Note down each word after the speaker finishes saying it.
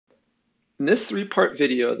In this three-part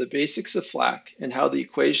video, the basics of FLAC and how the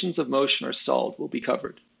equations of motion are solved will be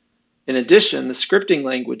covered. In addition, the scripting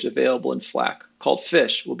language available in FLAC, called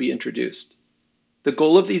FISH, will be introduced. The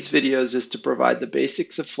goal of these videos is to provide the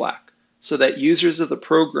basics of FLAC so that users of the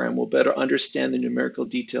program will better understand the numerical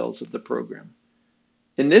details of the program.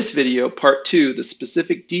 In this video, part 2, the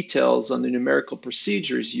specific details on the numerical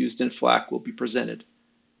procedures used in FLAC will be presented.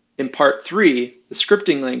 In part 3, the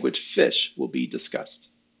scripting language FISH will be discussed.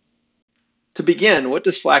 To begin, what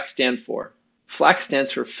does FLAC stand for? FLAC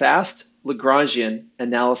stands for Fast Lagrangian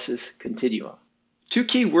Analysis Continua. Two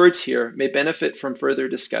key words here may benefit from further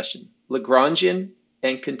discussion: Lagrangian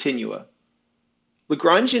and continua.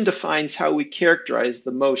 Lagrangian defines how we characterize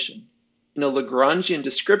the motion. In a Lagrangian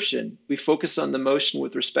description, we focus on the motion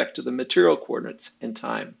with respect to the material coordinates and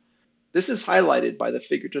time. This is highlighted by the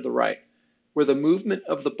figure to the right, where the movement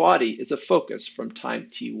of the body is a focus from time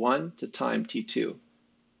t1 to time t2.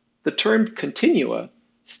 The term continua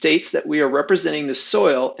states that we are representing the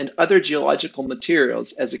soil and other geological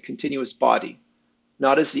materials as a continuous body,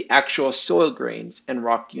 not as the actual soil grains and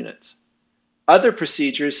rock units. Other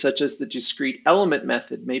procedures, such as the discrete element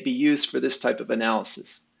method, may be used for this type of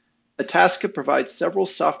analysis. Itasca provides several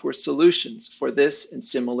software solutions for this and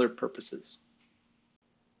similar purposes.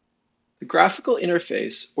 The graphical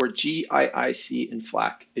interface, or GIIC in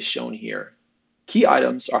FLAC, is shown here. Key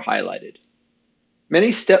items are highlighted.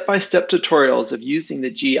 Many step-by-step tutorials of using the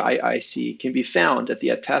GIIC can be found at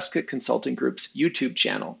the Itasca Consulting Group's YouTube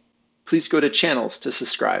channel. Please go to Channels to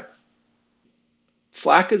subscribe.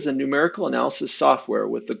 FLAC is a numerical analysis software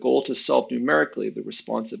with the goal to solve numerically the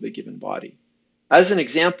response of a given body. As an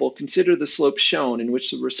example, consider the slope shown in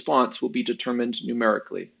which the response will be determined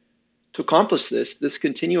numerically. To accomplish this, this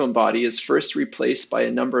continuum body is first replaced by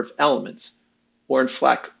a number of elements, or in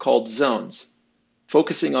FLAC called zones.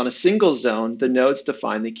 Focusing on a single zone, the nodes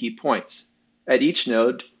define the key points. At each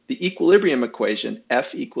node, the equilibrium equation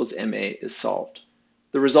F equals ma is solved.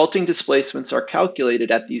 The resulting displacements are calculated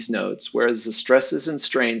at these nodes, whereas the stresses and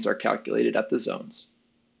strains are calculated at the zones.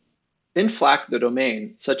 In FLAC, the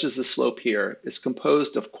domain, such as the slope here, is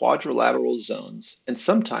composed of quadrilateral zones and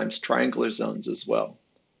sometimes triangular zones as well.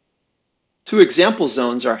 Two example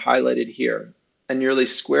zones are highlighted here, a nearly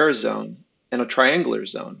square zone and a triangular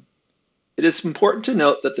zone. It is important to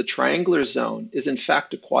note that the triangular zone is in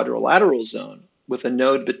fact a quadrilateral zone with a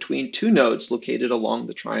node between two nodes located along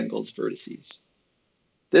the triangle's vertices.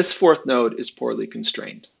 This fourth node is poorly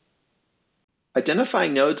constrained.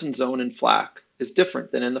 Identifying nodes and zone in FLAC is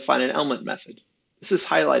different than in the finite element method. This is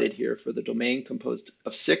highlighted here for the domain composed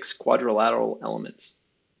of 6 quadrilateral elements.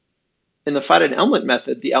 In the finite element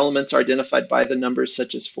method, the elements are identified by the numbers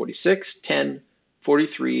such as 46, 10,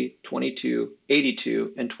 43, 22,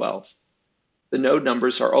 82, and 12. The node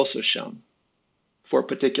numbers are also shown. For a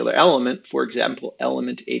particular element, for example,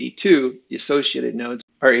 element 82, the associated nodes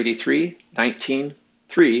are 83, 19,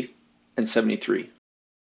 3, and 73.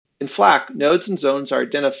 In FLAC, nodes and zones are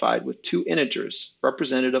identified with two integers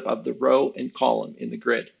representative of the row and column in the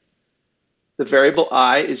grid. The variable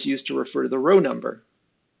I is used to refer to the row number,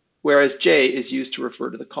 whereas j is used to refer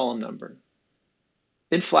to the column number.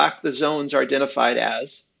 In FLAC, the zones are identified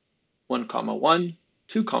as 1, 1,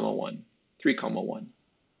 2, 1, 3, 1,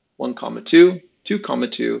 1, 2, 2,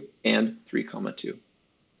 2, and 3, 2.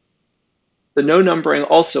 The node numbering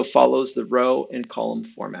also follows the row and column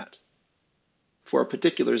format. For a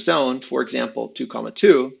particular zone, for example, 2,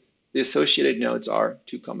 2, the associated nodes are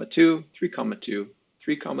 2, 2, 3, 2,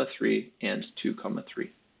 3, 3, and 2,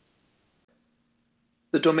 3.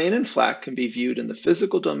 The domain in FLAC can be viewed in the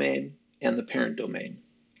physical domain and the parent domain.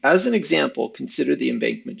 As an example, consider the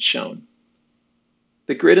embankment shown.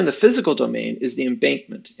 The grid in the physical domain is the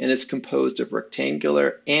embankment and is composed of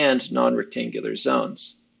rectangular and non-rectangular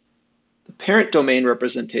zones. The parent domain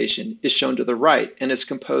representation is shown to the right and is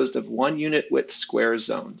composed of 1 unit width square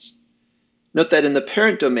zones. Note that in the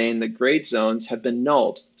parent domain, the grade zones have been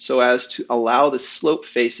nulled so as to allow the slope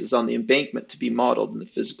faces on the embankment to be modeled in the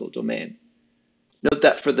physical domain. Note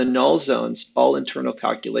that for the null zones, all internal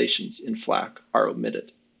calculations in FLAC are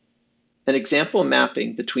omitted. An example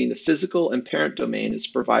mapping between the physical and parent domain is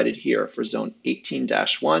provided here for zone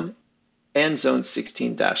 18-1 and zone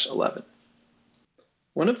 16-11.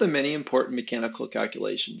 One of the many important mechanical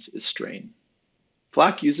calculations is strain.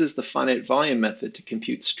 FLAC uses the finite volume method to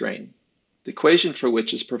compute strain, the equation for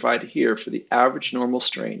which is provided here for the average normal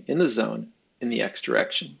strain in the zone in the x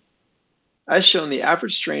direction. As shown, the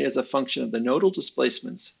average strain is a function of the nodal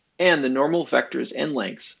displacements and the normal vectors and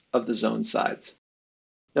lengths of the zone sides.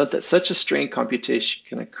 Note that such a strain computation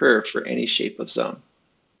can occur for any shape of zone.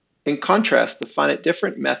 In contrast, the finite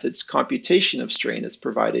difference method's computation of strain is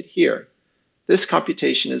provided here, This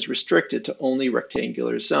computation is restricted to only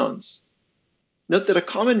rectangular zones. Note that a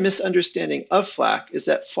common misunderstanding of FLAC is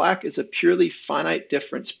that FLAC is a purely finite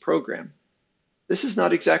difference program. This is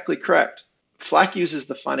not exactly correct. FLAC uses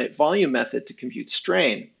the finite volume method to compute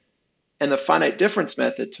strain, and the finite difference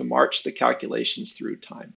method to march the calculations through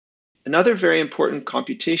time. Another very important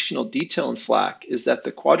computational detail in FLAC is that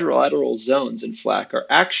the quadrilateral zones in FLAC are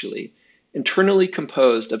actually internally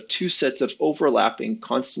composed of two sets of overlapping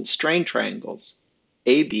constant strain triangles,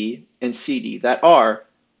 AB and CD, that are,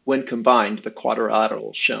 when combined, the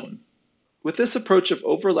quadrilateral shown. With this approach of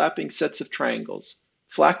overlapping sets of triangles,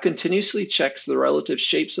 FLAC continuously checks the relative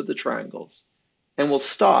shapes of the triangles and will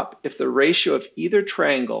stop if the ratio of either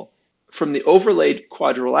triangle from the overlaid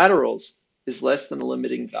quadrilaterals is less than a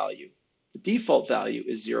limiting value. The default value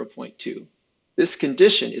is 0.2. This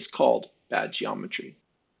condition is called bad geometry.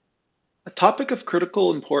 A topic of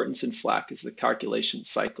critical importance in FLAC is the calculation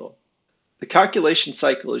cycle. The calculation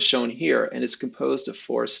cycle is shown here and is composed of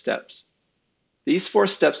 4 steps. These 4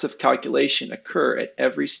 steps of calculation occur at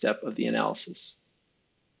every step of the analysis.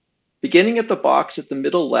 Beginning at the box at the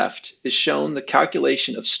middle left is shown the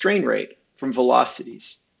calculation of strain rate from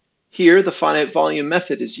velocities. Here, the finite volume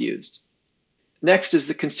method is used. Next is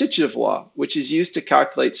the constitutive law, which is used to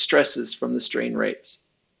calculate stresses from the strain rates.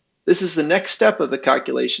 This is the next step of the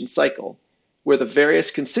calculation cycle, where the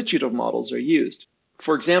various constitutive models are used.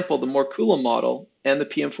 For example, the Moore-Coulomb model and the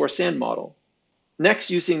PM4-SAND model.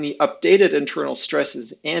 Next, using the updated internal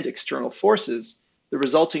stresses and external forces, the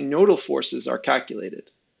resulting nodal forces are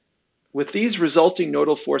calculated. With these resulting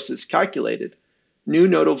nodal forces calculated, new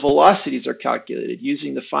nodal velocities are calculated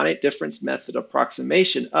using the finite difference method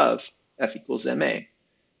approximation of F equals ma.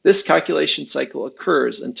 This calculation cycle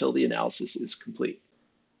occurs until the analysis is complete.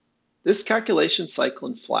 This calculation cycle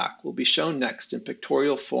in FLAC will be shown next in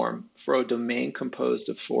pictorial form for a domain composed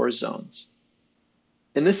of 4 zones.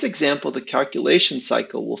 In this example, the calculation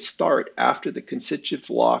cycle will start after the constitutive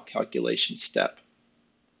law calculation step.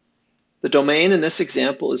 The domain in this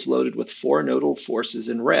example is loaded with 4 nodal forces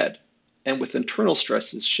in red and with internal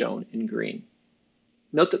stresses shown in green.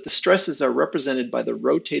 Note that the stresses are represented by the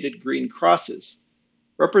rotated green crosses,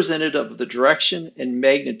 representative of the direction and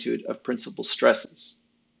magnitude of principal stresses,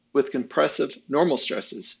 with compressive normal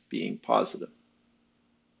stresses being positive.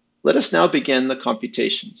 Let us now begin the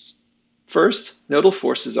computations. First, nodal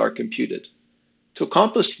forces are computed. To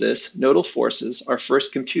accomplish this, nodal forces are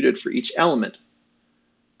first computed for each element.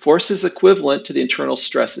 Forces equivalent to the internal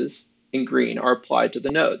stresses in green are applied to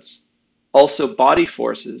the nodes. Also, body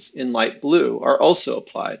forces in light blue are also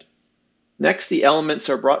applied. Next, the elements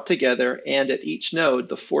are brought together, and at each node,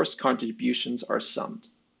 the force contributions are summed.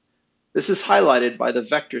 This is highlighted by the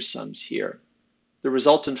vector sums here. The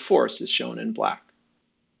resultant force is shown in black.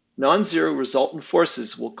 Non-zero resultant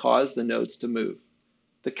forces will cause the nodes to move,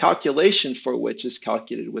 the calculation for which is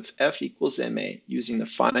calculated with F equals ma using the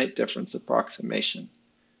finite difference approximation.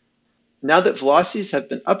 Now that velocities have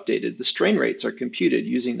been updated, the strain rates are computed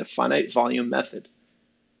using the finite volume method.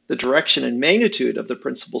 The direction and magnitude of the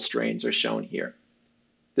principal strains are shown here.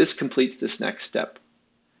 This completes this next step.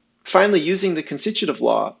 Finally, using the constitutive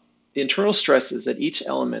law, the internal stresses at each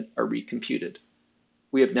element are recomputed.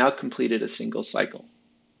 We have now completed a single cycle.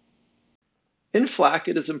 In FLAC,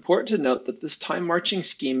 it is important to note that this time-marching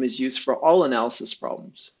scheme is used for all analysis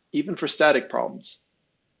problems, even for static problems.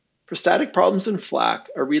 For static problems in FLAC,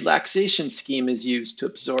 a relaxation scheme is used to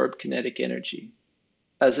absorb kinetic energy.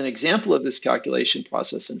 As an example of this calculation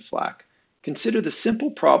process in FLAC, consider the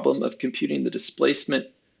simple problem of computing the displacement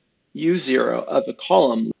u0 of a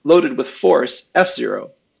column loaded with force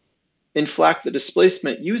F0. In FLAC, the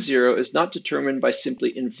displacement u0 is not determined by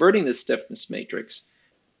simply inverting the stiffness matrix,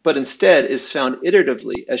 but instead is found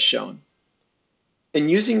iteratively as shown. In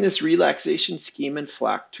using this relaxation scheme in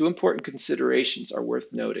FLAC, 2 important considerations are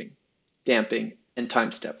worth noting: damping and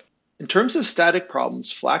time step. In terms of static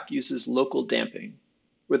problems, FLAC uses local damping,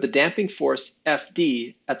 where the damping force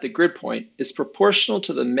Fd at the grid point is proportional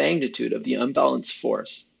to the magnitude of the unbalanced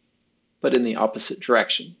force, but in the opposite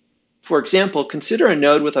direction. For example, consider a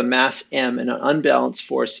node with a mass m and an unbalanced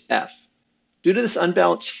force F. Due to this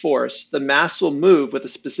unbalanced force, the mass will move with a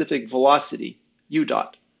specific velocity, u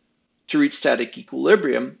dot. To reach static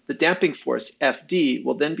equilibrium, the damping force Fd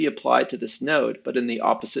will then be applied to this node, but in the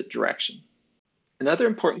opposite direction. Another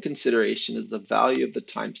important consideration is the value of the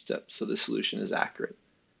time step so the solution is accurate.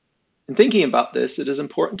 In thinking about this, it is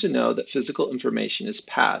important to know that physical information is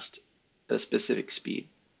passed at a specific speed.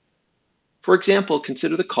 For example,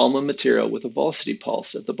 consider the column of material with a velocity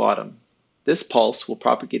pulse at the bottom. This pulse will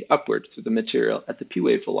propagate upward through the material at the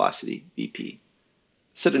p-wave velocity, vp.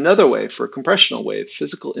 Said another way, for a compressional wave,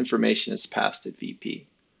 physical information is passed at VP.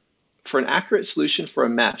 For an accurate solution for a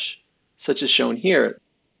mesh, such as shown here,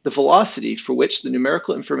 the velocity for which the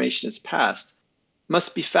numerical information is passed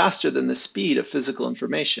must be faster than the speed of physical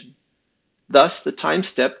information. Thus, the time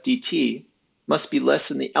step dt must be less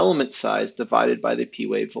than the element size divided by the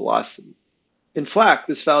p-wave velocity. In FLAC,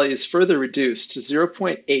 this value is further reduced to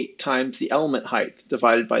 0.8 times the element height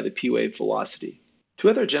divided by the p-wave velocity. Two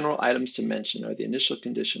other general items to mention are the initial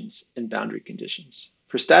conditions and boundary conditions.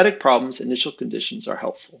 For static problems, initial conditions are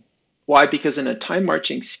helpful. Why? Because in a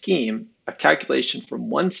time-marching scheme, a calculation from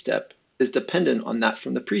one step is dependent on that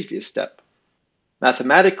from the previous step.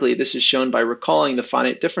 Mathematically, this is shown by recalling the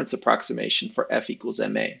finite difference approximation for f equals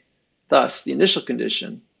ma. Thus, the initial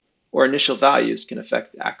condition, or initial values, can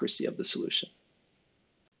affect the accuracy of the solution.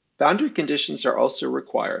 Boundary conditions are also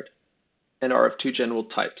required and are of two general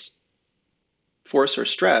types: force or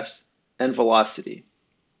stress, and velocity.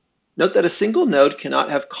 Note that a single node cannot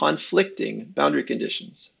have conflicting boundary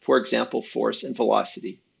conditions, for example, force and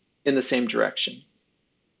velocity, in the same direction.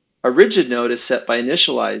 A rigid node is set by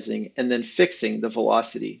initializing and then fixing the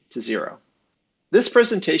velocity to 0. This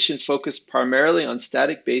presentation focused primarily on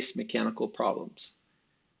static-based mechanical problems.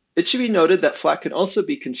 It should be noted that FLAC can also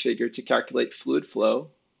be configured to calculate fluid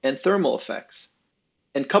flow and thermal effects,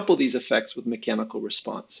 and couple these effects with mechanical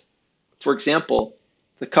response. For example,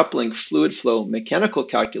 the coupling fluid flow mechanical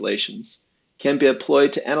calculations can be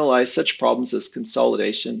employed to analyze such problems as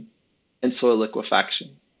consolidation and soil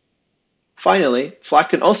liquefaction. Finally, FLAC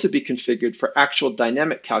can also be configured for actual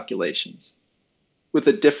dynamic calculations with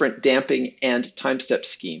a different damping and time step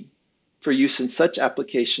scheme for use in such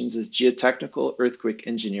applications as geotechnical earthquake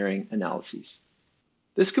engineering analyses.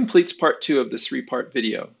 This completes part 2 of this 3-part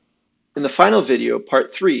video. In the final video,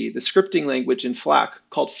 part 3, the scripting language in FLAC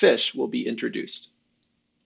called FISH will be introduced.